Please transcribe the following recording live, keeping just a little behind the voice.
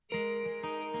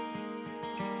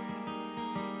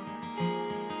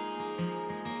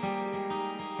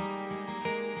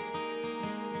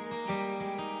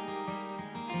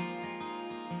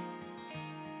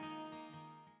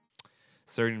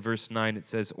Starting in verse 9, it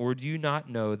says, "Or do you not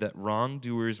know that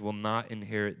wrongdoers will not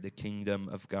inherit the kingdom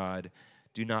of God?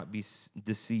 Do not be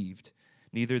deceived.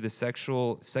 Neither the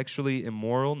sexually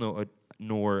immoral,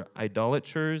 nor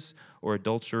idolaters or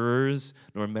adulterers,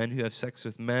 nor men who have sex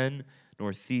with men,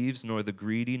 nor thieves, nor the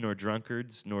greedy, nor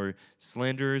drunkards, nor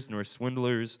slanderers, nor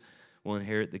swindlers will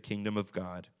inherit the kingdom of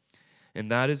God. And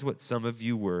that is what some of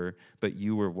you were, but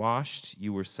you were washed,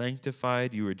 you were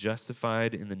sanctified, you were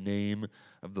justified in the name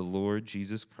of the Lord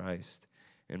Jesus Christ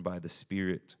and by the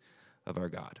Spirit of our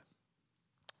God."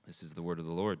 This is the word of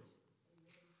the Lord.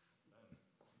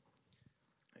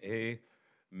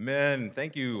 Amen.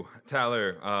 Thank you,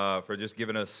 Tyler, for just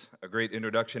giving us a great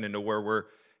introduction into where we're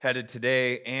headed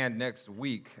today and next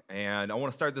week. And I want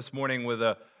to start this morning with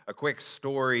a quick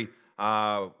story.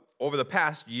 Over the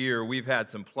past year, we've had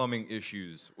some plumbing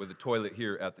issues with the toilet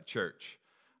here at the church.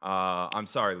 I'm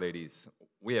sorry, ladies.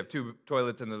 We have 2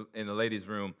 toilets in the ladies'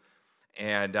 room,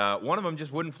 and one of them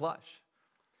just wouldn't flush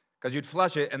because you'd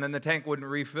flush it, and then the tank wouldn't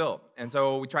refill. And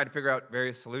so we tried to figure out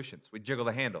various solutions. We'd jiggle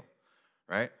the handle,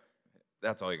 right?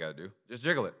 That's all you got to do. Just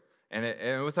jiggle it. And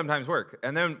it would sometimes work.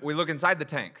 And then we look inside the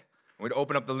tank. We'd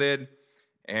open up the lid,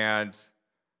 and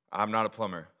I'm not a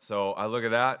plumber. So I look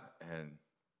at that, and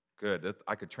good.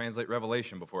 I could translate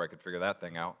Revelation before I could figure that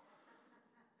thing out.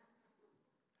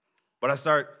 But I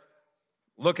start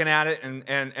looking at it,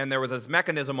 and there was this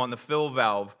mechanism on the fill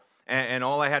valve, and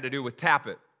all I had to do was tap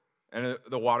it, and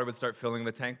the water would start filling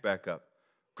the tank back up.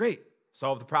 Great.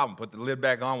 Solve the problem. Put the lid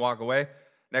back on, walk away.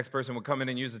 Next person would come in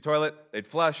and use the toilet. They'd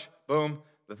flush. Boom.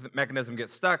 The mechanism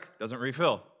gets stuck. Doesn't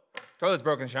refill. Toilet's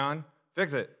broken, Sean.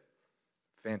 Fix it.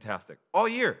 Fantastic. All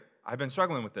year, I've been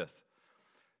struggling with this.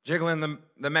 Jiggling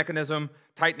the mechanism,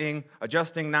 tightening,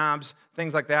 adjusting knobs,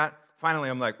 things like that. Finally,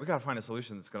 I'm like, we got to find a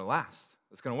solution that's going to last,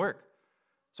 that's going to work.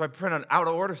 So I print an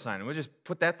out-of-order sign, and we just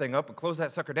put that thing up and close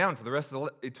that sucker down for the rest of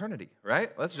eternity,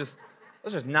 right? Let's just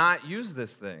not use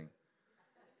this thing.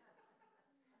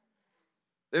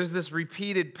 There's this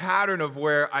repeated pattern of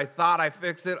where I thought I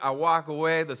fixed it, I walk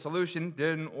away, the solution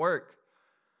didn't work.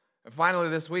 And finally,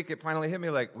 this week, it finally hit me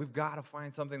like, we've got to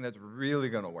find something that's really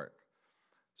going to work.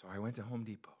 So I went to Home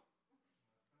Depot.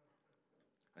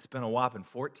 I spent a whopping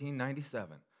 $14.97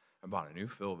 and bought a new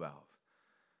fill valve.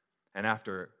 And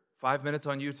after 5 minutes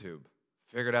on YouTube,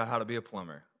 figured out how to be a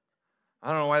plumber. I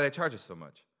don't know why they charge us so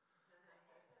much.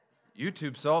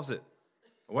 YouTube solves it.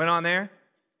 I went on there,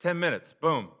 10 minutes,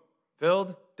 boom.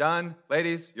 Filled, done.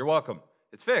 Ladies, you're welcome.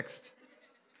 It's fixed.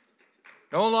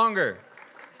 No longer.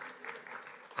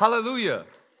 Hallelujah.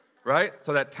 Right?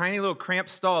 So that tiny little cramped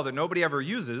stall that nobody ever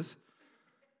uses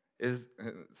is,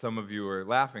 some of you are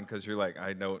laughing because you're like,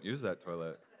 I don't use that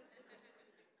toilet.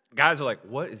 Guys are like,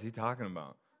 what is he talking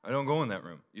about? I don't go in that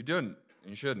room. You didn't, and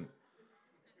you shouldn't.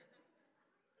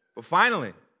 But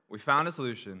finally, we found a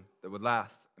solution that would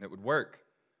last and it would work.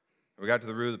 We got to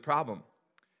the root of the problem.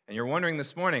 And you're wondering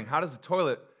this morning, how does the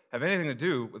toilet have anything to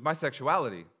do with my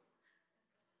sexuality?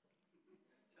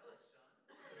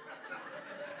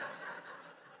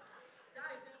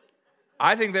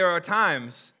 I think there are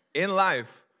times in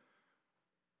life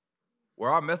where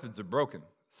our methods are broken.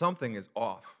 Something is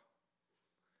off.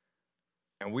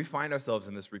 And we find ourselves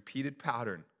in this repeated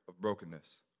pattern of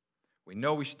brokenness. We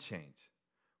know we should change.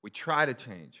 We try to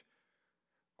change.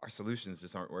 Our solutions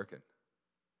just aren't working.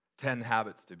 10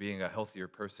 habits to being a healthier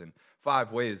person.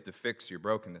 5 ways to fix your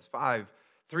brokenness.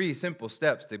 3 simple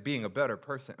steps to being a better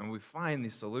person. And we find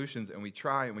these solutions and we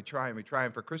try and we try and we try.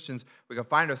 And for Christians, we can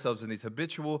find ourselves in these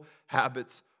habitual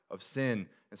habits of sin.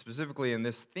 And specifically in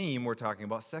this theme, we're talking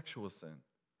about sexual sin.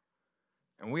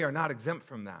 And we are not exempt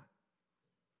from that.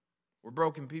 We're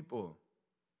broken people.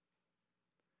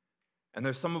 And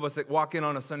there's some of us that walk in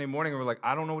on a Sunday morning and we're like,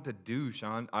 I don't know what to do,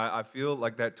 Sean. I feel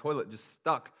like that toilet just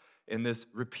stuck in this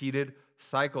repeated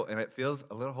cycle, and it feels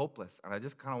a little hopeless. And I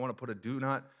just kind of want to put a do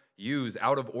not use,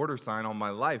 out of order sign on my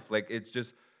life. Like it's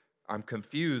just, I'm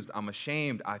confused, I'm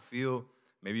ashamed, I feel,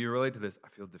 maybe you relate to this, I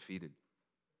feel defeated.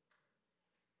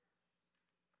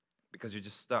 Because you're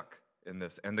just stuck in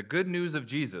this. And the good news of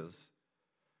Jesus,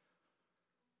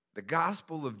 the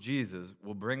gospel of Jesus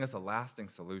will bring us a lasting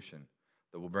solution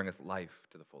that will bring us life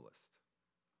to the fullest.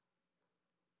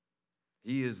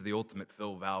 He is the ultimate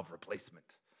fill valve replacement.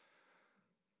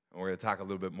 And we're going to talk a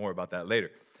little bit more about that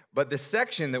later. But the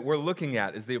section that we're looking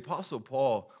at is the Apostle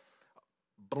Paul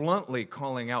bluntly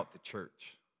calling out the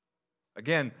church.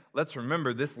 Again, let's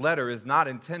remember this letter is not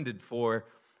intended for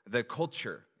the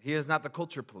culture. He is not the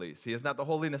culture police. He is not the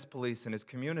holiness police in his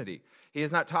community. He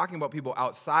is not talking about people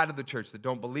outside of the church that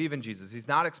don't believe in Jesus. He's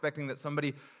not expecting that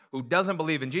somebody who doesn't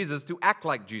believe in Jesus to act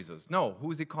like Jesus. No,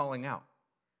 who is he calling out?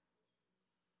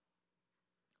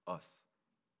 Us.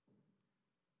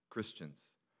 Christians,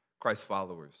 Christ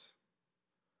followers.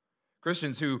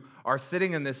 Christians who are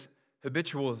sitting in this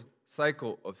habitual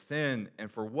cycle of sin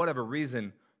and for whatever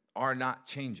reason are not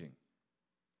changing.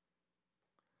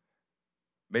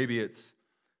 Maybe it's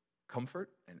comfort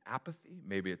and apathy.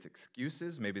 Maybe it's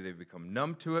excuses. Maybe they've become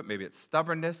numb to it. Maybe it's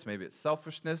stubbornness. Maybe it's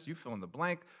selfishness. You fill in the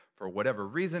blank for whatever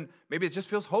reason. Maybe it just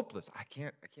feels hopeless. I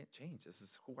can't change. This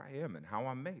is who I am and how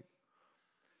I'm made.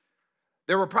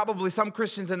 There were probably some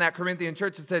Christians in that Corinthian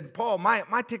church that said, Paul, my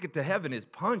ticket to heaven is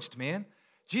punched, man.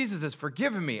 Jesus has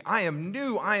forgiven me. I am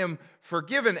new. I am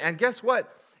forgiven. And guess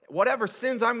what? Whatever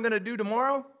sins I'm going to do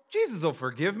tomorrow, Jesus will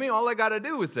forgive me. All I got to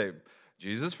do is say,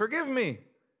 Jesus, forgive me.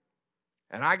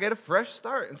 And I get a fresh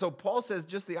start. And so Paul says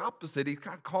just the opposite. He's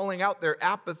kind of calling out their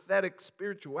apathetic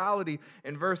spirituality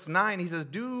in verse 9. He says,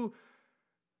 Do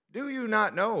you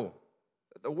not know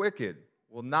that the wicked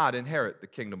will not inherit the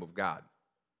kingdom of God?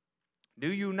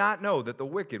 Do you not know that the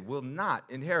wicked will not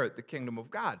inherit the kingdom of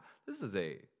God? This is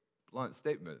a blunt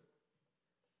statement.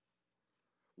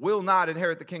 Will not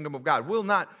inherit the kingdom of God, will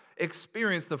not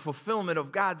experience the fulfillment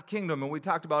of God's kingdom. And we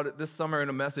talked about it this summer in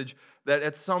a message that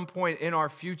at some point in our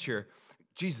future,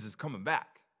 Jesus is coming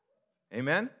back.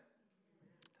 Amen?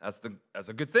 That's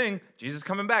a good thing. Jesus is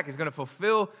coming back. He's going to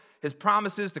fulfill his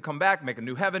promises to come back, make a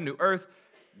new heaven, new earth.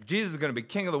 Jesus is going to be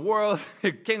king of the world,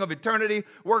 king of eternity.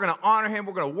 We're going to honor him.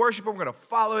 We're going to worship him. We're going to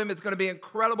follow him. It's going to be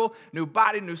incredible. New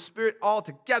body, new spirit, all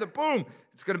together. Boom.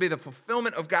 It's going to be the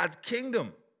fulfillment of God's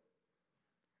kingdom.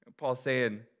 And Paul's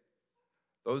saying,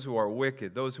 those who are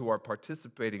wicked, those who are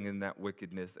participating in that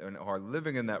wickedness and are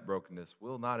living in that brokenness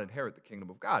will not inherit the kingdom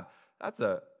of God. That's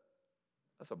a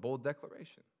bold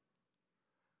declaration.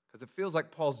 Because it feels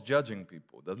like Paul's judging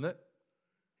people, doesn't it?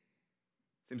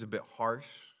 Seems a bit harsh.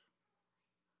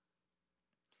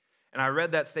 And I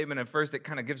read that statement at first, it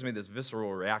kind of gives me this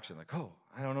visceral reaction, like, oh,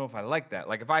 I don't know if I like that.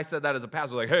 Like if I said that as a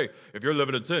pastor, like, hey, if you're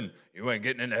living in sin, you ain't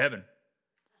getting into heaven.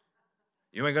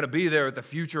 You ain't going to be there at the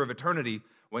future of eternity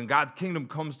when God's kingdom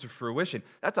comes to fruition.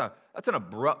 That's an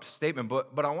abrupt statement,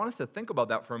 but I want us to think about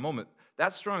that for a moment.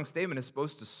 That strong statement is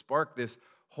supposed to spark this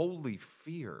holy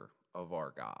fear of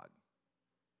our God.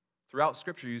 Throughout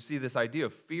Scripture, you see this idea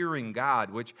of fearing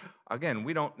God, which, again,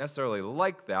 we don't necessarily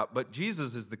like that, but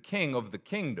Jesus is the king of the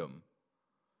kingdom.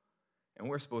 And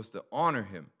we're supposed to honor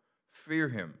him, fear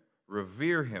him,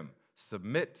 revere him,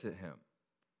 submit to him.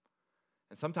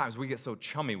 And sometimes we get so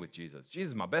chummy with Jesus. Jesus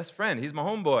is my best friend. He's my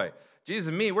homeboy. Jesus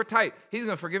and me, we're tight. He's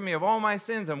going to forgive me of all my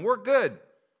sins, and we're good.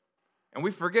 And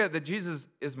we forget that Jesus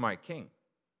is my king.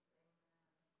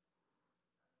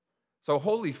 So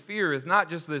holy fear is not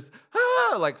just this,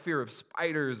 like fear of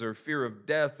spiders or fear of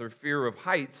death or fear of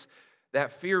heights.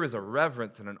 That fear is a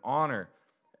reverence and an honor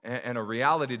and a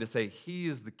reality to say, he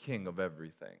is the king of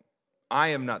everything. I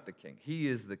am not the king. He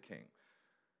is the king.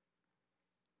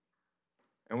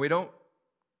 And we don't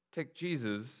take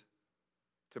Jesus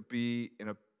to be in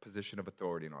a position of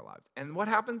authority in our lives. And what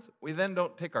happens? We then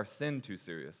don't take our sin too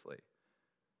seriously.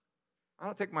 I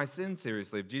don't take my sin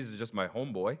seriously if Jesus is just my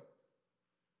homeboy.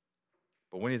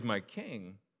 But when he's my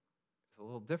king, it's a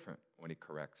little different when he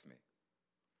corrects me.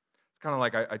 It's kind of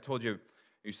like I told you,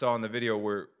 you saw in the video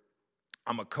where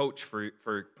I'm a coach for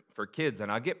kids,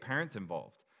 and I get parents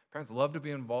involved. Parents love to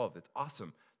be involved. It's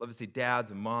awesome. Love to see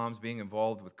dads and moms being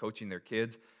involved with coaching their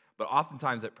kids. But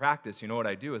oftentimes at practice, you know what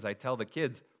I do is I tell the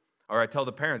kids, or I tell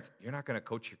the parents, you're not going to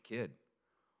coach your kid.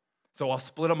 So I'll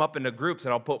split them up into groups,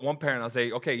 and I'll put one parent, and I'll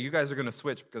say, okay, you guys are going to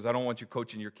switch because I don't want you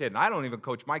coaching your kid. And I don't even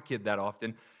coach my kid that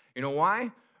often. You know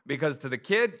why? Because to the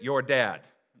kid, you're dad.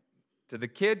 To the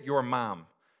kid, you're mom.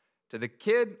 To the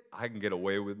kid, I can get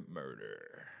away with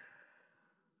murder.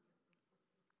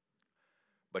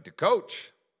 But to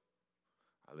coach,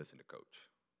 I listen to coach.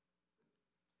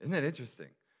 Isn't that interesting?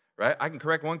 Right? I can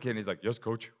correct one kid, and he's like, yes,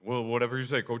 coach. Well, whatever you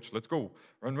say, coach, let's go.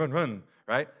 Run, run, run.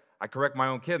 Right? I correct my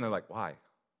own kid, and they're like, why?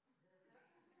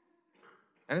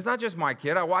 And it's not just my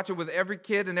kid. I watch it with every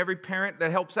kid and every parent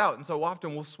that helps out. And so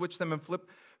often we'll switch them and flip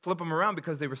them around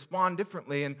because they respond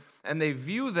differently, and they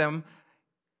view them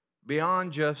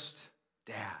beyond just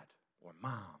dad or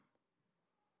mom.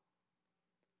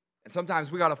 And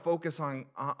sometimes we got to focus on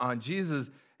Jesus,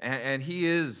 and he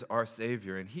is our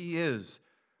Savior, and he is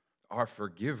our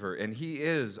forgiver, and he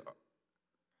is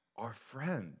our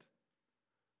friend,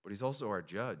 but he's also our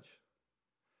judge.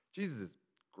 Jesus is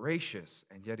gracious,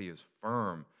 and yet he is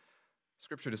firm.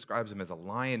 Scripture describes him as a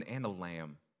lion and a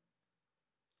lamb.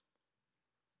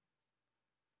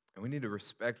 And we need to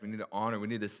respect, we need to honor, we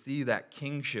need to see that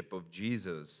kingship of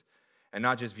Jesus and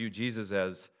not just view Jesus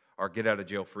as our get out of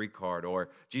jail free card, or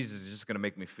Jesus is just going to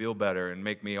make me feel better and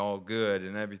make me all good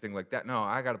and everything like that. No,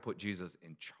 I got to put Jesus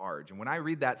in charge. And when I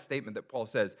read that statement that Paul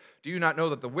says, do you not know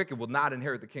that the wicked will not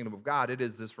inherit the kingdom of God? It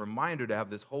is this reminder to have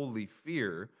this holy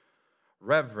fear,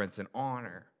 reverence, and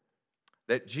honor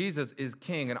that Jesus is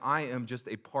king and I am just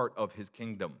a part of his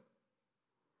kingdom.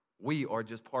 We are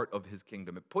just part of his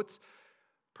kingdom. It puts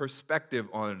perspective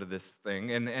onto this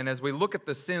thing. And as we look at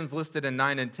the sins listed in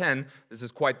 9 and 10, this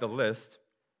is quite the list.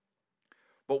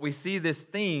 But we see this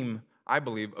theme, I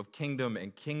believe, of kingdom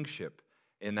and kingship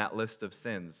in that list of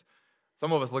sins.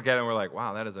 Some of us look at it and we're like,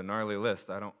 wow, that is a gnarly list.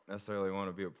 I don't necessarily want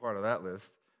to be a part of that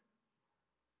list.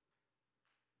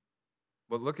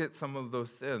 But look at some of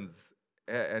those sins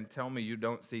and tell me you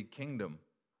don't see kingdom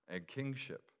and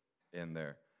kingship in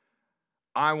there.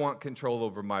 I want control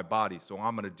over my body, so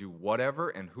I'm going to do whatever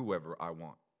and whoever I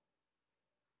want.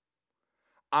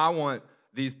 I want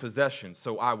these possessions,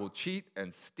 so I will cheat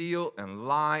and steal and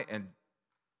lie and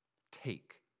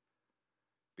take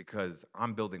because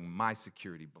I'm building my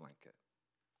security blanket,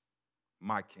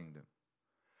 my kingdom.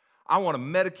 I want to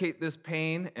medicate this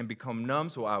pain and become numb,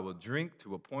 so I will drink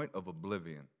to a point of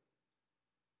oblivion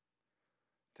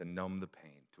to numb the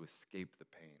pain, to escape the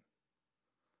pain.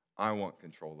 I want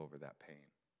control over that pain.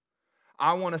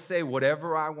 I want to say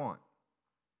whatever I want.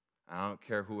 I don't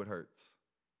care who it hurts.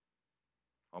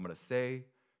 I'm going to say,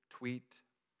 tweet,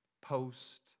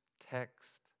 post,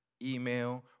 text,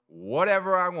 email,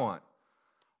 whatever I want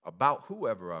about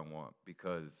whoever I want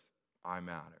because I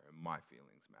matter and my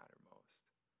feelings matter most.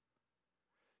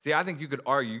 See, I think you could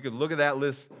argue, you could look at that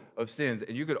list of sins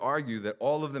and you could argue that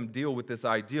all of them deal with this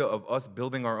idea of us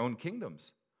building our own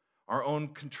kingdoms, our own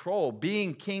control,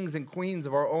 being kings and queens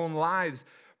of our own lives.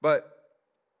 But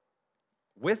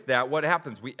with that, what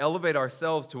happens? We elevate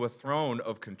ourselves to a throne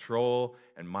of control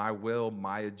and my will,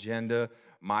 my agenda,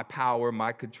 my power,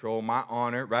 my control, my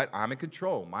honor, right? I'm in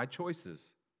control, my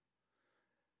choices.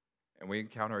 And we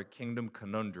encounter a kingdom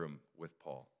conundrum with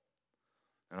Paul.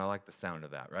 And I like the sound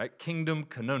of that, right? Kingdom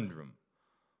conundrum.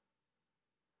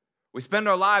 We spend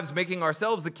our lives making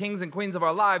ourselves the kings and queens of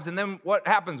our lives, and then what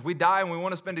happens? We die and we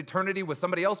want to spend eternity with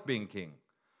somebody else being king.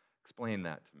 Explain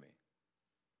that to me.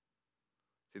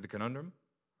 See the conundrum?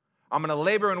 I'm going to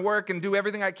labor and work and do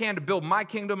everything I can to build my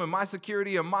kingdom and my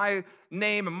security and my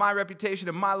name and my reputation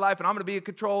and my life, and I'm going to be in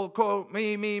control, quote,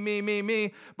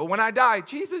 me. But when I die,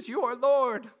 Jesus, you are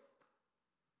Lord.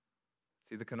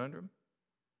 See the conundrum?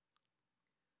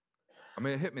 I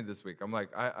mean, it hit me this week. I'm like,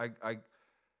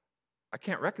 I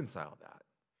can't reconcile that.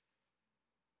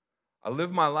 I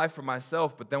live my life for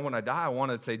myself, but then when I die, I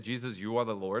want to say, Jesus, you are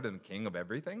the Lord and King of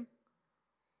everything.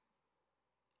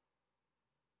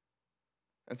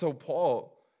 And so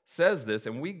Paul says this,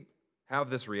 and we have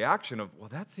this reaction of, well,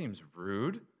 that seems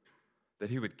rude, that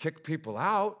he would kick people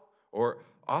out or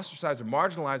ostracize or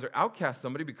marginalize or outcast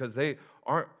somebody because they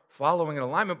aren't following in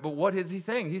alignment. But what is he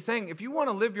saying? He's saying, if you want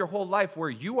to live your whole life where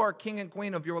you are king and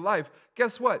queen of your life,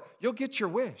 guess what? You'll get your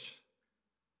wish.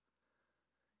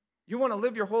 You want to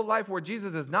live your whole life where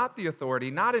Jesus is not the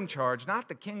authority, not in charge, not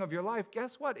the king of your life.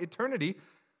 Guess what? Eternity,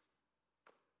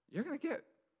 you're going to get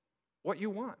what you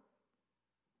want.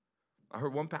 I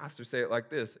heard one pastor say it like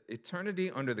this: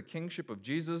 eternity under the kingship of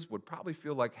Jesus would probably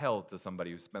feel like hell to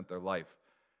somebody who spent their life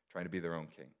trying to be their own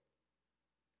king.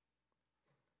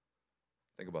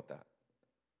 Think about that.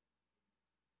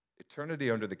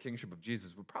 Eternity under the kingship of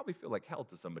Jesus would probably feel like hell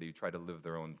to somebody who tried to live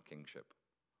their own kingship.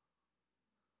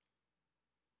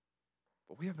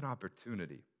 But we have an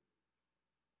opportunity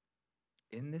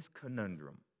in this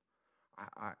conundrum.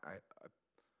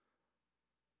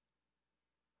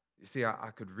 You see, I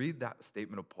could read that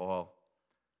statement of Paul,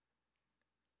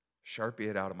 Sharpie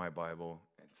it out of my Bible,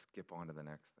 and skip on to the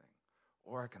next thing.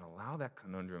 Or I can allow that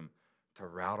conundrum to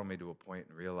rattle me to a point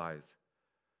and realize,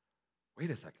 wait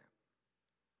a second,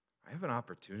 I have an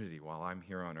opportunity while I'm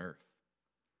here on earth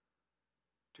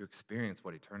to experience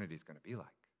what eternity is going to be like.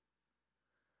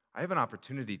 I have an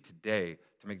opportunity today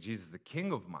to make Jesus the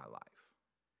king of my life.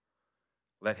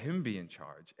 Let him be in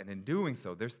charge. And in doing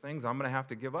so, there's things I'm going to have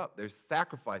to give up. There's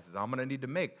sacrifices I'm going to need to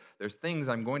make. There's things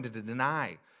I'm going to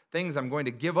deny, things I'm going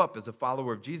to give up as a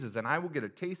follower of Jesus. And I will get a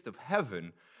taste of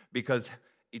heaven because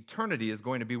eternity is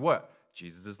going to be what?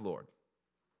 Jesus is Lord.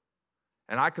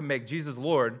 And I can make Jesus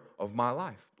Lord of my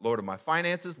life, Lord of my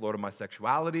finances, Lord of my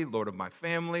sexuality, Lord of my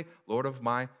family, Lord of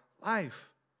my life.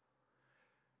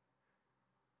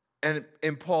 And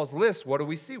in Paul's list, what do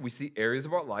we see? We see areas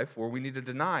of our life where we need to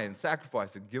deny and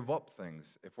sacrifice and give up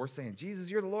things. If we're saying, Jesus,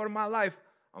 you're the Lord of my life,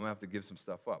 I'm going to have to give some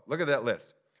stuff up. Look at that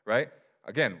list, right?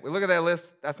 Again, we look at that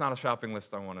list. That's not a shopping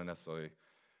list I want to necessarily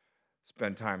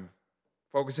spend time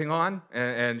focusing on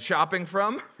and shopping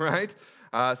from, right?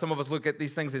 Some of us look at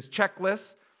these things as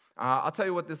checklists. I'll tell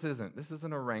you what this isn't. This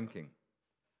isn't a ranking.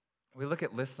 We look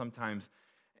at lists sometimes,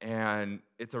 and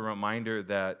it's a reminder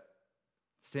that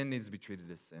sin needs to be treated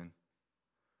as sin.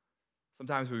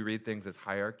 Sometimes we read things as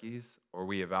hierarchies, or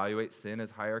we evaluate sin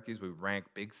as hierarchies. We rank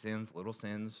big sins, little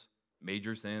sins,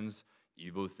 major sins,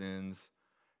 evil sins,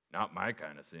 not my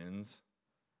kind of sins.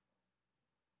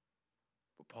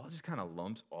 But Paul just kind of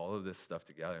lumps all of this stuff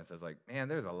together and says, like, man,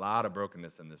 there's a lot of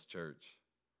brokenness in this church.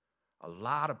 A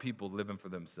lot of people living for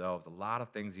themselves, a lot of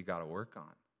things you got to work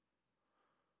on.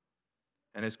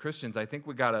 And as Christians, I think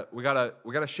we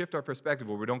gotta shift our perspective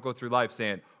where we don't go through life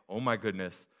saying, oh my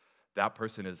goodness, that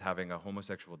person is having a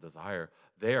homosexual desire.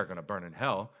 They are going to burn in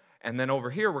hell. And then over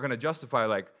here, we're going to justify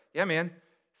like, yeah, man,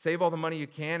 save all the money you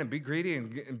can and be greedy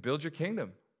and build your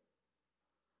kingdom.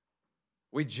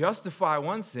 We justify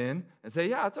one sin and say,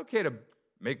 yeah, it's okay to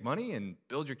make money and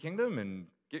build your kingdom and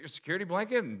get your security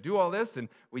blanket and do all this. And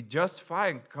we justify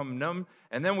and come numb.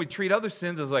 And then we treat other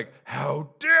sins as like, how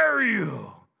dare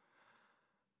you?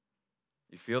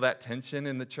 You feel that tension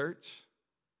in the church?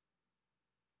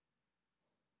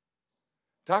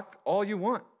 Talk all you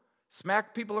want.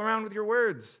 Smack people around with your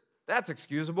words. That's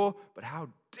excusable. But how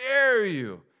dare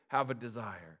you have a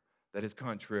desire that is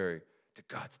contrary to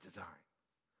God's design?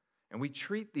 And we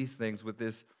treat these things with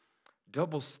this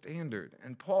double standard.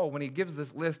 And Paul, when he gives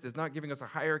this list, is not giving us a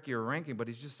hierarchy or ranking, but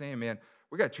he's just saying, man,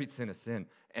 we got to treat sin as sin.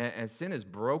 And sin is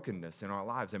brokenness in our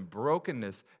lives. And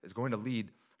brokenness is going to lead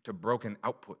to broken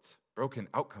outputs, broken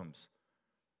outcomes,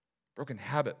 broken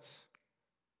habits.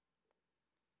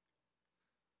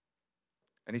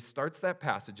 And he starts that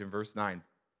passage in verse 9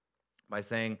 by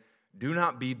saying, do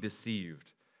not be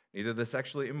deceived. Neither the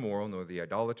sexually immoral, nor the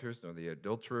idolaters, nor the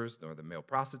adulterers, nor the male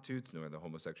prostitutes, nor the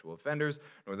homosexual offenders,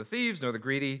 nor the thieves, nor the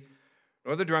greedy,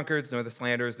 nor the drunkards, nor the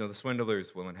slanderers, nor the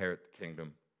swindlers will inherit the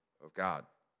kingdom of God.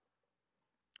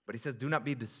 But he says, do not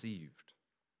be deceived.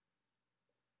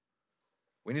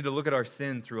 We need to look at our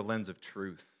sin through a lens of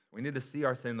truth. We need to see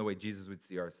our sin the way Jesus would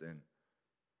see our sin.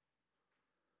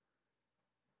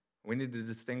 We need to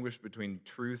distinguish between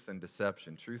truth and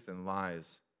deception, truth and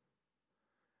lies.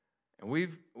 And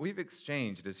we've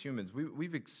exchanged, as humans,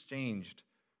 we've exchanged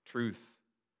truth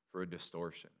for a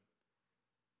distortion.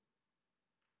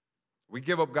 We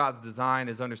give up God's design,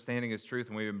 His understanding, His truth,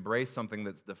 and we embrace something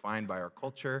that's defined by our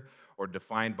culture or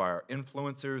defined by our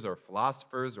influencers or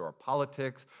philosophers or our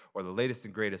politics or the latest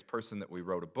and greatest person that we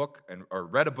wrote a book or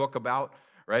read a book about,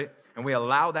 right? And we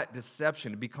allow that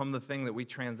deception to become the thing that we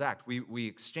transact. We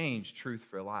exchange truth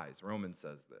for lies. Romans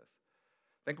says this.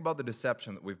 Think about the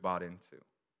deception that we've bought into.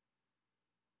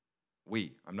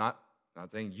 I'm not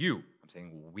saying you, I'm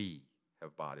saying we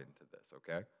have bought into this,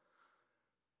 okay?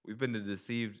 We've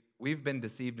been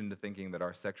deceived into thinking that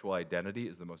our sexual identity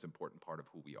is the most important part of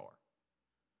who we are.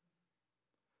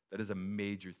 That is a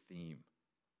major theme.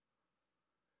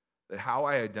 That how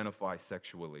I identify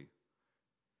sexually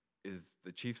is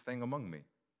the chief thing among me.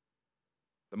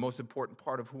 The most important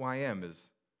part of who I am is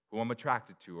who I'm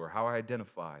attracted to or how I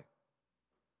identify.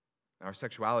 And our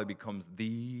sexuality becomes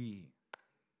the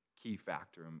key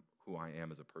factor in who I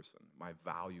am as a person, my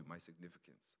value, my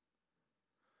significance.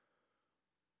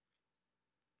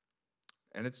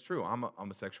 And it's true,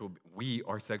 we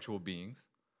are sexual beings.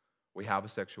 We have a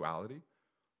sexuality.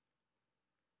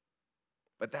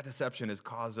 But that deception has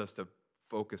caused us to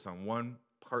focus on one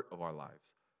part of our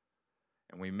lives.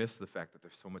 And we miss the fact that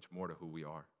there's so much more to who we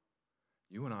are.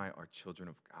 You and I are children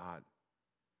of God.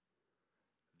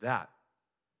 That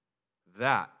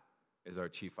is our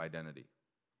chief identity.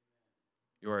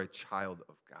 You are a child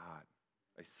of God,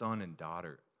 a son and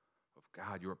daughter of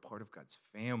God. You're a part of God's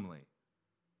family.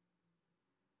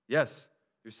 Yes,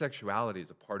 your sexuality is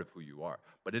a part of who you are,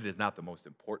 but it is not the most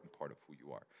important part of who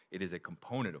you are. It is a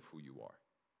component of who you are.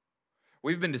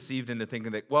 We've been deceived into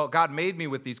thinking that, well, God made me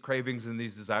with these cravings and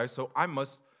these desires, so it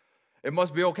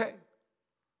must be okay.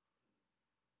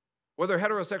 Whether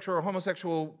heterosexual or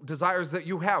homosexual desires that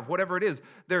you have, whatever it is,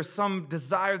 there's some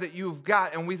desire that you've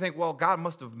got, and we think, well, God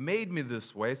must have made me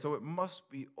this way, so it must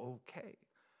be okay.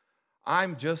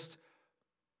 I'm just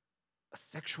a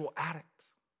sexual addict.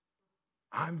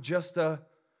 I'm just a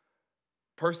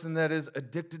person that is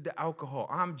addicted to alcohol.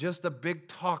 I'm just a big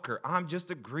talker. I'm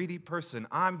just a greedy person.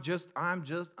 I'm just.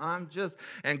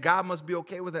 And God must be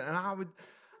okay with it. And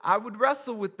I would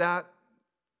wrestle with that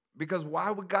because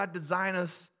why would God design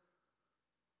us?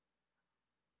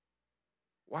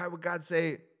 Why would God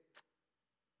say,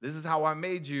 this is how I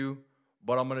made you,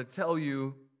 but I'm going to tell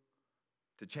you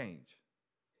to change?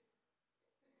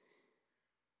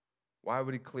 Why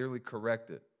would He clearly correct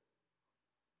it?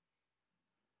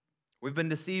 We've been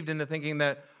deceived into thinking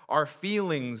that our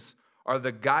feelings are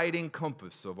the guiding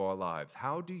compass of our lives.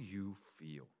 How do you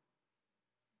feel?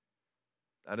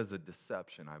 That is a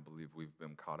deception I believe we've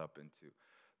been caught up into.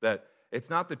 That it's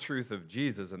not the truth of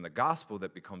Jesus and the gospel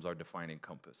that becomes our defining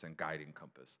compass and guiding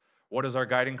compass. What is our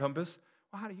guiding compass?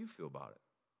 Well, how do you feel about it?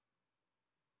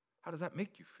 How does that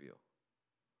make you feel?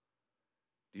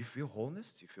 Do you feel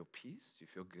wholeness? Do you feel peace? Do you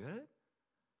feel good?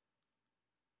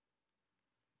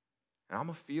 And I'm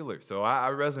a feeler, so I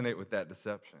resonate with that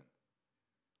deception.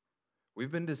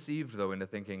 We've been deceived, though, into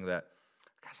thinking that,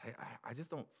 gosh, I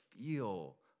just don't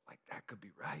feel like that could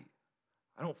be right.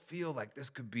 I don't feel like this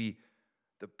could be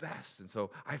the best. And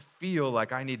so I feel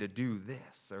like I need to do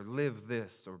this or live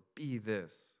this or be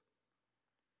this.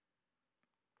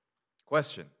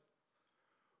 Question: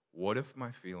 what if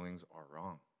my feelings are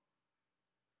wrong?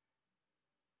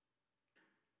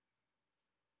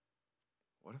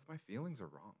 What if my feelings are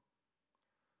wrong?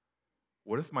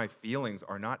 What if my feelings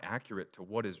are not accurate to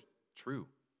what is true?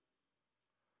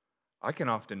 I can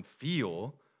often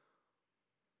feel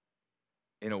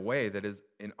in a way that is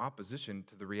in opposition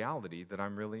to the reality that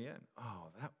I'm really in. Oh,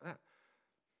 that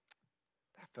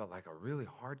felt like a really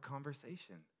hard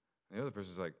conversation. And the other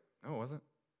person's like, no, it wasn't.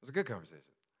 It was a good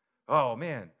conversation. Oh,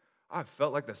 man, I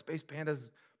felt like the Space Pandas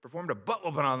performed a butt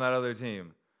whooping on that other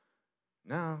team.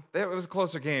 No, it was a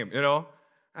closer game, you know.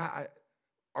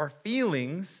 Our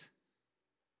feelings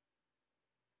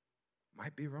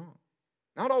might be wrong.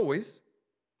 Not always,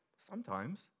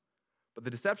 sometimes. But the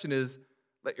deception is,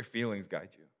 let your feelings guide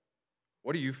you.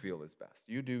 What do you feel is best?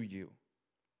 You do you.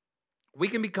 We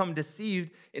can become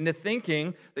deceived into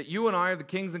thinking that you and I are the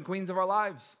kings and queens of our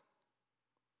lives.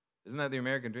 Isn't that the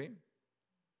American dream?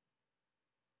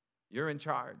 You're in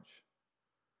charge.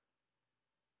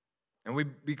 And we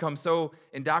become so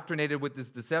indoctrinated with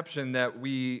this deception that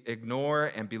we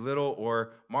ignore and belittle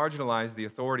or marginalize the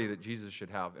authority that Jesus should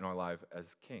have in our life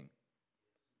as king.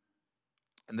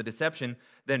 And the deception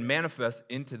then manifests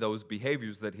into those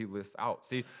behaviors that he lists out.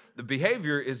 See, the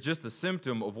behavior is just a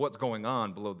symptom of what's going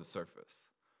on below the surface.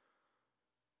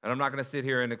 And I'm not going to sit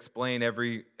here and explain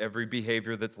every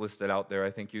behavior that's listed out there.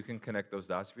 I think you can connect those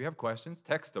dots. If you have questions,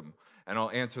 text them, and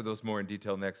I'll answer those more in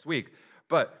detail next week.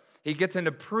 But he gets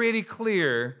into pretty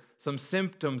clear some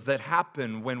symptoms that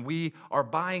happen when we are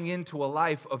buying into a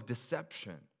life of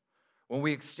deception, when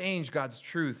we exchange God's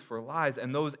truth for lies,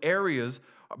 and those areas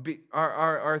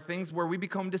are things where we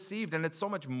become deceived. And it's so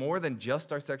much more than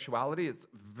just our sexuality. It's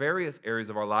various areas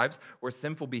of our lives where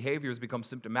sinful behaviors become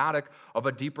symptomatic of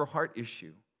a deeper heart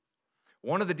issue.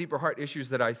 One of the deeper heart issues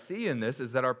that I see in this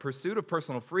is that our pursuit of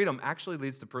personal freedom actually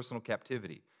leads to personal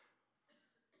captivity.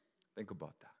 Think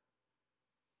about that.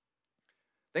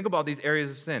 Think about these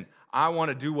areas of sin. I want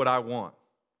to do what I want.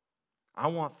 I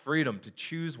want freedom to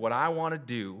choose what I want to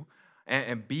do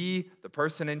and be the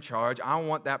person in charge. I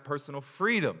want that personal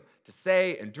freedom to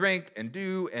say and drink and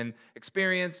do and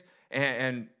experience.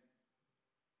 And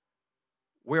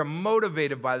we're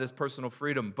motivated by this personal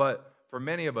freedom. But for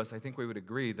many of us, I think we would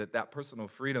agree that that personal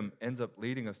freedom ends up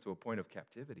leading us to a point of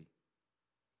captivity.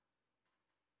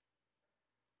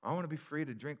 I want to be free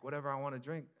to drink whatever I want to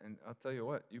drink. And I'll tell you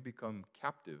what, you become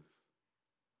captive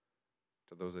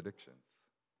to those addictions.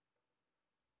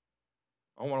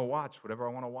 I want to watch whatever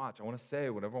I want to watch. I want to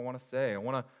say whatever I want to say. I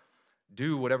want to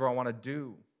do whatever I want to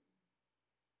do.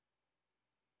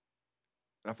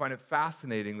 And I find it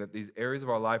fascinating that these areas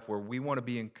of our life where we want to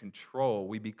be in control,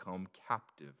 we become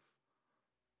captive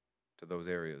to those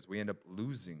areas. We end up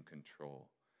losing control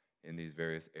in these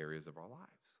various areas of our lives.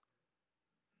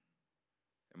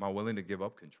 Am I willing to give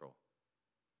up control?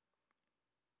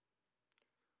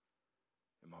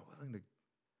 Am I willing to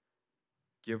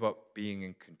give up being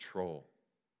in control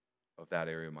of that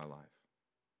area of my life?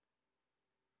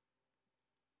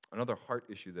 Another heart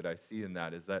issue that I see in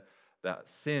that is that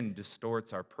sin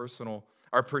distorts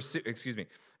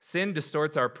sin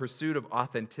distorts our pursuit of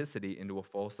authenticity into a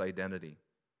false identity.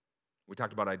 We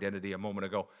talked about identity a moment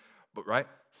ago, but right?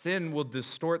 Sin will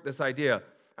distort this idea.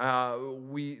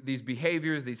 These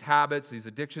behaviors, these habits, these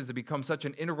addictions have become such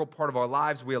an integral part of our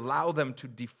lives, we allow them to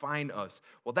define us.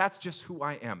 Well, that's just who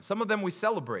I am. Some of them we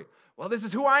celebrate. Well, this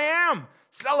is who I am.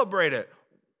 Celebrate it.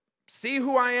 See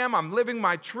who I am. I'm living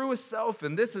my truest self,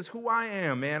 and this is who I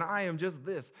am, man. I am just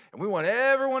this. And we want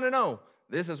everyone to know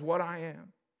this is what I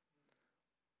am.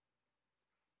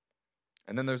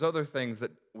 And then there's other things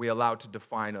that we allow to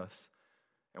define us,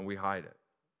 and we hide it.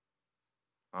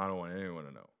 I don't want anyone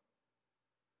to know.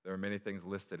 There are many things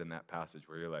listed in that passage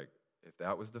where you're like, if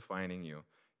that was defining you,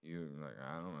 you're like,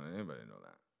 I don't want anybody to know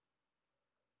that.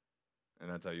 And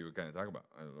that's how you would kind of talk about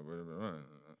it.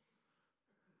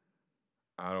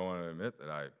 I don't want to admit that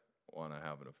I want to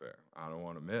have an affair. I don't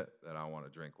want to admit that I want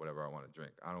to drink whatever I want to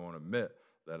drink. I don't want to admit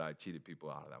that I cheated people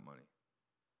out of that money.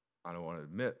 I don't want to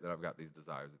admit that I've got these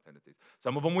desires and tendencies.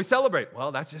 Some of them we celebrate.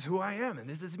 Well, that's just who I am, and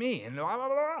this is me, and blah, blah,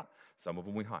 blah, blah. Some of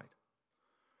them we hide.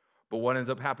 But what ends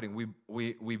up happening,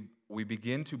 we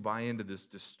begin to buy into this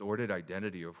distorted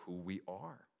identity of who we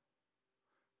are.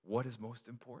 What is most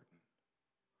important?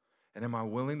 And am I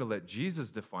willing to let Jesus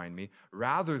define me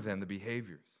rather than the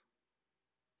behaviors?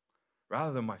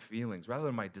 Rather than my feelings, rather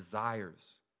than my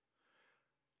desires?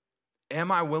 Am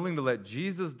I willing to let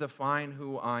Jesus define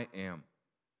who I am?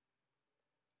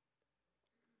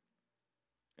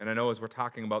 And I know as we're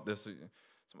talking about this,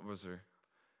 some of us are,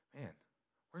 man,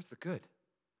 where's the good?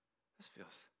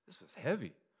 This feels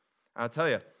heavy. I'll tell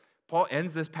you, Paul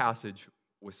ends this passage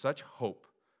with such hope.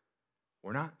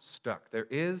 We're not stuck. There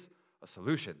is a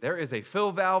solution. There is a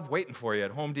fill valve waiting for you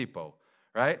at Home Depot,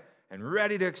 right? And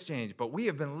ready to exchange. But we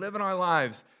have been living our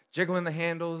lives jiggling the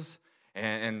handles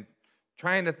and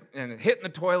trying to, and hitting the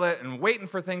toilet and waiting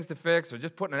for things to fix, or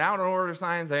just putting an out of order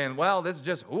sign saying, well, this is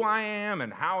just who I am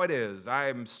and how it is.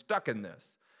 I'm stuck in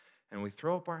this. And we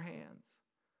throw up our hands.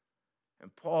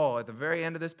 And Paul, at the very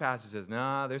end of this passage, says,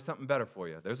 nah, there's something better for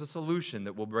you. There's a solution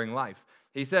that will bring life.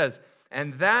 He says,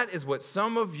 and that is what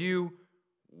some of you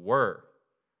were.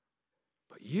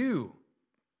 But you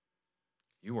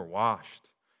were washed.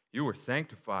 You were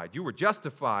sanctified. You were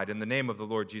justified in the name of the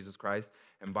Lord Jesus Christ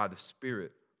and by the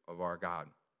Spirit of our God.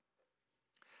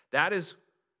 That is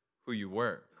who you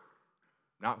were,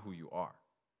 not who you are.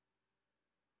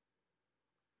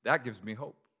 That gives me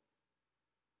hope.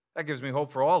 That gives me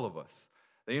hope for all of us.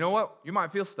 That, you know what? You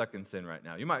might feel stuck in sin right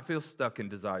now. You might feel stuck in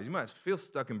desires. You might feel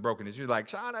stuck in brokenness. You're like,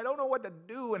 Sean, I don't know what to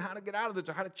do and how to get out of this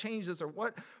or how to change this or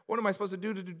what am I supposed to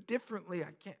do differently?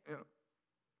 I can't. You know.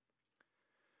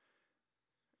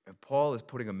 And Paul is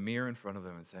putting a mirror in front of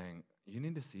them and saying, you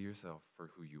need to see yourself for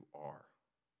who you are,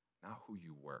 not who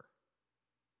you were.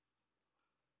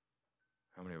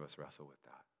 How many of us wrestle with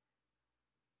that?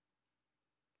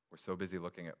 We're so busy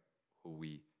looking at who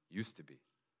we used to be.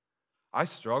 I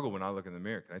struggle when I look in the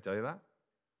mirror. Can I tell you that?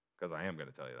 Because I am going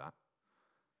to tell you that.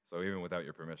 So even without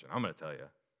your permission, I'm going to tell you.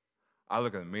 I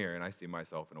look in the mirror and I see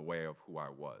myself in a way of who I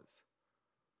was.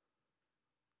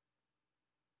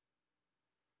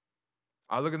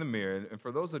 I look in the mirror, and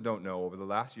for those that don't know, over the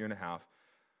last year and a half,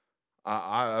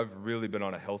 I've really been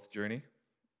on a health journey.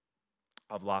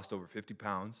 I've lost over 50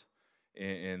 pounds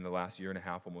in the last year and a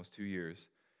half, almost 2 years.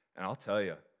 And I'll tell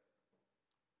you,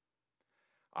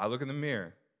 I look in the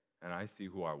mirror, and I see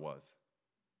who I was.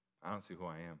 I don't see who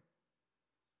I am.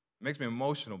 It makes me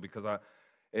emotional because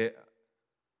it's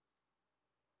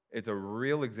a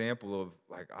real example of,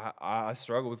 like, I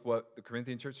struggle with what the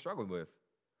Corinthian church struggled with.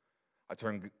 I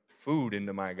turned food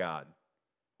into my God.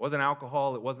 It wasn't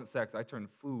alcohol, it wasn't sex. I turned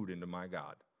food into my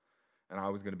God, and I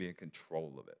was going to be in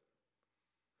control of it.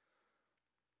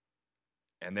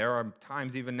 And there are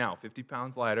times even now, 50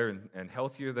 pounds lighter and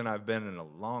healthier than I've been in a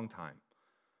long time.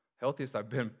 Healthiest I've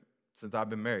been since I've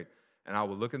been married. And I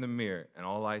will look in the mirror, and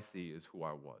all I see is who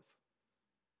I was.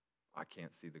 I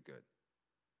can't see the good.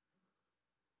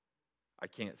 I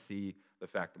can't see the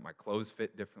fact that my clothes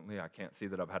fit differently. I can't see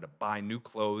that I've had to buy new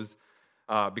clothes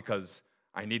because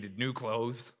I needed new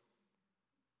clothes.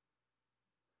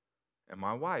 And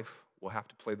my wife will have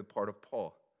to play the part of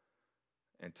Paul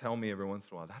and tell me every once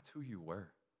in a while, that's who you were.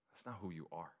 That's not who you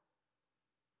are.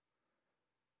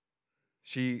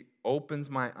 She opens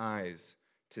my eyes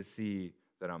to see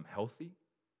that I'm healthy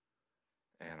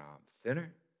and I'm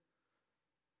thinner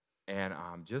and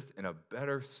I'm just in a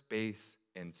better space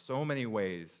in so many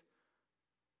ways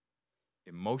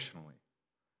emotionally.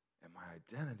 And my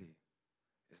identity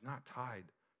is not tied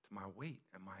to my weight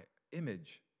and my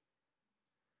image.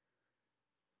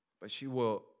 But she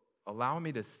will allow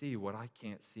me to see what I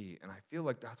can't see. And I feel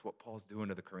like that's what Paul's doing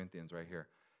to the Corinthians right here.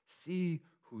 See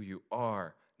who you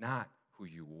are, not who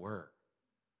you were.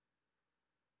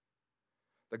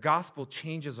 The gospel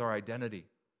changes our identity.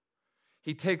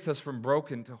 He takes us from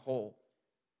broken to whole.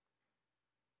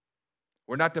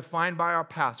 We're not defined by our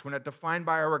past. We're not defined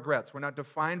by our regrets. We're not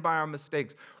defined by our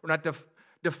mistakes. We're not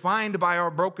defined by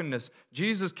our brokenness.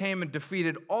 Jesus came and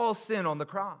defeated all sin on the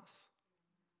cross.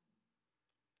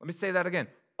 Let me say that again.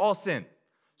 All sin.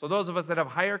 So those of us that have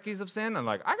hierarchies of sin, I'm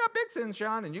like, I got big sins,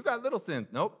 Sean, and you got little sins.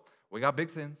 Nope, we got big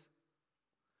sins.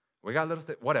 We got little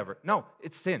sins, whatever. No,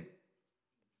 it's sin.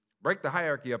 Break the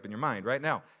hierarchy up in your mind right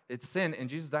now. It's sin, and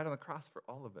Jesus died on the cross for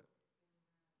all of it.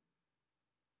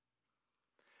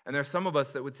 And there are some of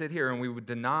us that would sit here and we would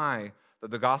deny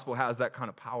that the gospel has that kind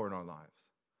of power in our lives.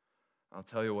 I'll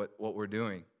tell you what we're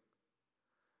doing.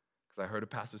 Because I heard a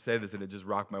pastor say this and it just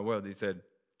rocked my world. He said,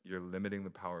 you're limiting the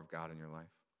power of God in your life.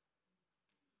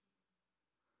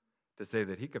 To say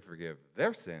that he could forgive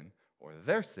their sin, or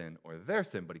their sin, or their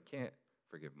sin, but he can't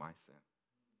forgive my sin.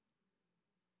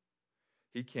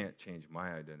 He can't change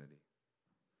my identity.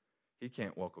 He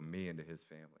can't welcome me into his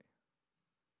family.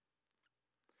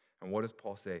 And what does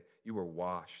Paul say? You were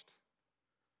washed,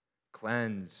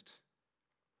 cleansed,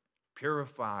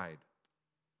 purified.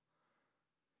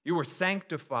 You were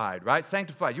sanctified, right?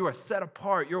 Sanctified. You are set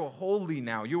apart. You're holy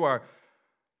now. You are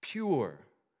pure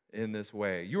in this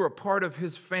way. You are part of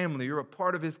his family. You're a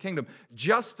part of his kingdom.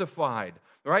 Justified,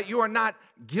 right? You are not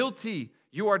guilty.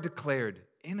 You are declared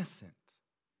innocent.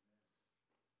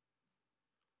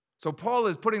 So Paul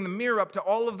is putting the mirror up to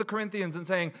all of the Corinthians and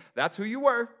saying, that's who you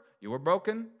were. You were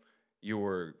broken. You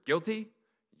were guilty.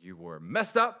 You were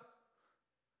messed up.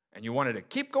 And you wanted to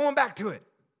keep going back to it.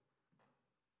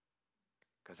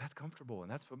 Because that's comfortable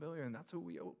and that's familiar and that's who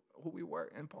we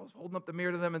were. And Paul's holding up the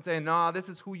mirror to them and saying, nah, this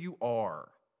is who you are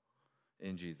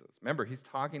in Jesus. Remember, he's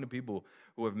talking to people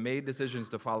who have made decisions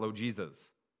to follow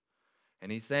Jesus.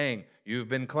 And he's saying, you've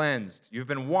been cleansed, you've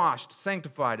been washed,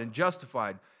 sanctified, and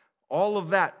justified. All of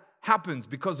that happens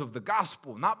because of the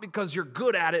gospel, not because you're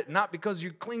good at it, not because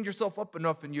you cleaned yourself up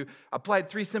enough and you applied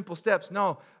 3 simple steps.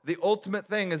 No, the ultimate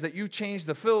thing is that you changed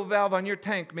the fill valve on your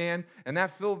tank, man, and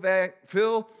that fill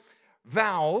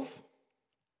valve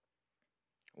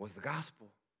was the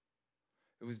gospel.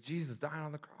 It was Jesus dying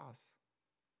on the cross,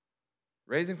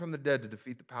 raising from the dead to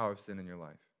defeat the power of sin in your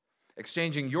life,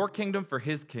 exchanging your kingdom for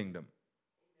his kingdom.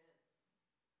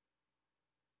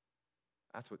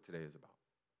 That's what today is about.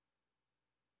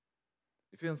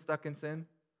 You feeling stuck in sin?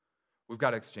 We've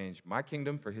got to exchange my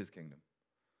kingdom for his kingdom,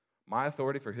 my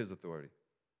authority for his authority.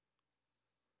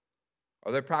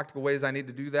 Are there practical ways I need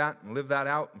to do that and live that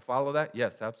out and follow that?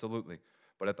 Yes, absolutely.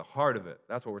 But at the heart of it,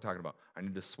 that's what we're talking about. I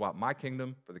need to swap my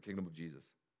kingdom for the kingdom of Jesus.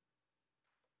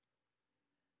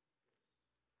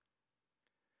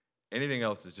 Anything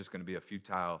else is just going to be a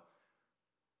futile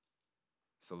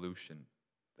solution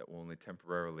that will only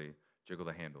temporarily jiggle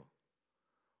the handle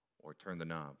or turn the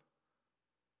knob.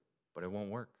 But it won't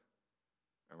work.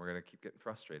 And we're going to keep getting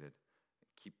frustrated and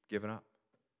keep giving up.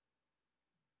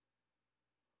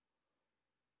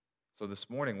 So this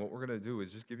morning, what we're going to do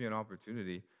is just give you an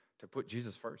opportunity to put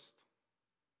Jesus first.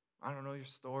 I don't know your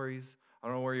stories. I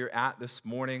don't know where you're at this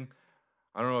morning.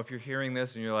 I don't know if you're hearing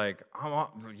this and you're like,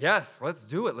 yes, let's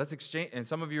do it. Let's exchange. And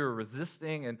some of you are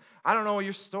resisting. And I don't know what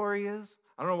your story is.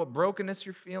 I don't know what brokenness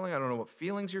you're feeling. I don't know what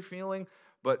feelings you're feeling.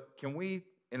 But can we,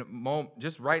 in a moment,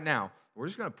 just right now, we're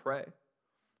just going to pray.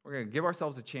 We're going to give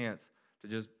ourselves a chance to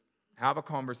just have a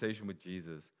conversation with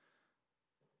Jesus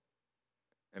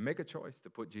and make a choice to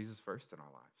put Jesus first in our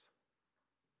lives,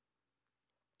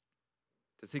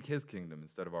 to seek his kingdom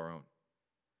instead of our own,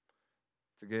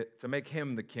 to make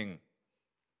him the king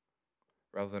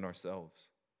rather than ourselves.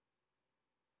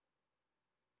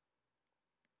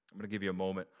 I'm going to give you a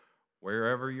moment,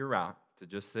 wherever you're at, to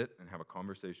just sit and have a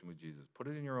conversation with Jesus. Put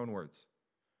it in your own words,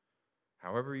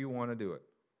 however you want to do it.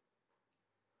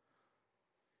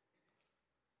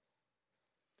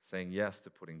 Saying yes to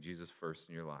putting Jesus first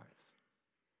in your lives.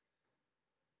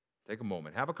 Take a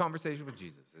moment. Have a conversation with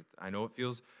Jesus. I know it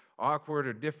feels awkward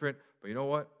or different, but you know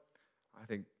what? I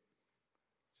think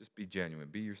just be genuine.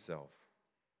 Be yourself.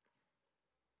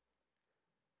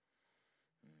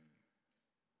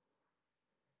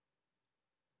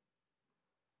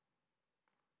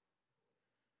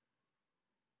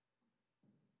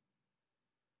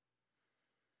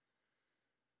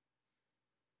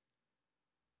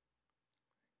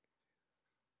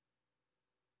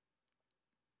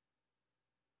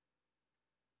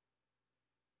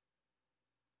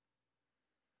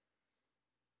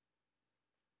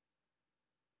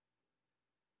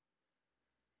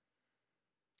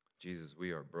 Jesus, we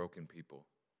are broken people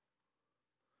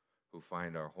who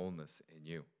find our wholeness in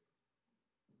you.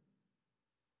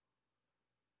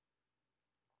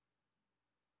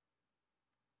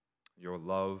 Your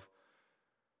love,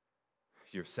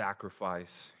 your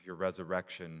sacrifice, your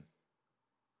resurrection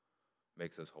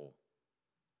makes us whole.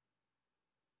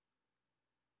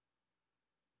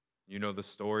 You know the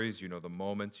stories, you know the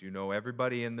moments, you know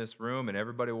everybody in this room and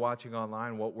everybody watching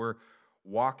online, what we're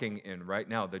walking in right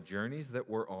now, the journeys that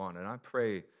we're on. And I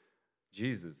pray,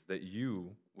 Jesus, that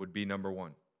you would be number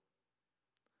one.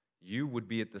 You would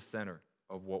be at the center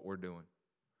of what we're doing,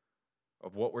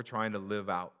 of what we're trying to live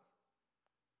out.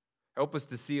 Help us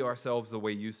to see ourselves the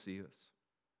way you see us.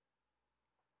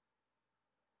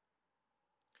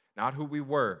 Not who we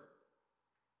were,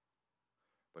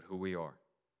 but who we are.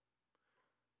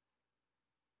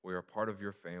 We are part of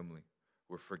your family.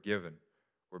 We're forgiven.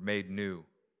 We're made new.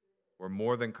 We're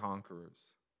more than conquerors.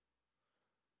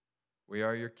 We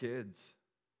are your kids.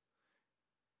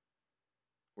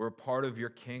 We're a part of your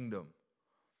kingdom.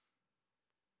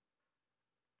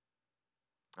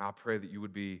 I pray that you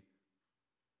would be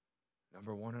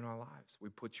number one in our lives. We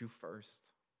put you first.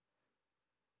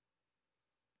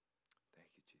 Thank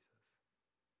you, Jesus.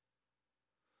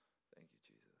 Thank you,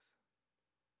 Jesus.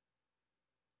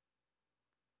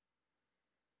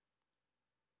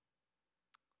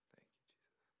 Thank you, Jesus.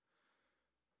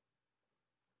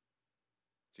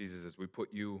 Jesus, as we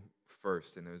put you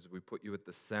first and as we put you at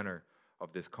the center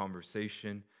of this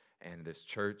conversation and this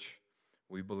church,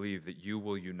 we believe that you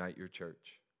will unite your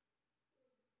church.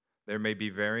 There may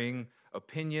be varying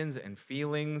opinions and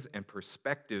feelings and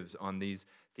perspectives on these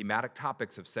thematic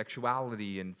topics of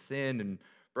sexuality and sin and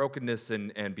brokenness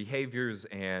and behaviors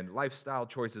and lifestyle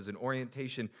choices and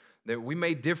orientation, that we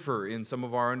may differ in some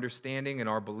of our understanding and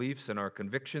our beliefs and our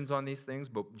convictions on these things.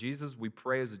 But Jesus, we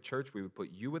pray as a church, we would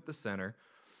put you at the center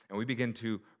and we begin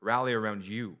to rally around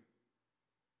you.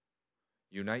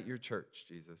 Unite your church,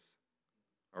 Jesus,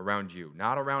 around you.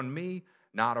 Not around me,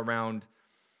 not around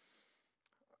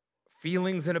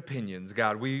feelings and opinions.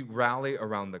 God, we rally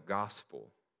around the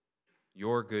gospel,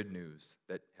 your good news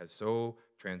that has so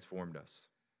transformed us.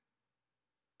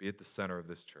 Be at the center of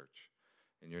this church.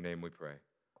 In your name we pray.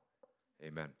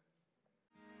 Amen.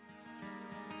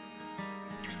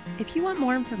 If you want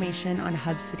more information on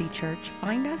Hub City Church,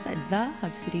 find us at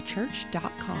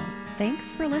thehubcitychurch.com.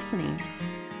 Thanks for listening.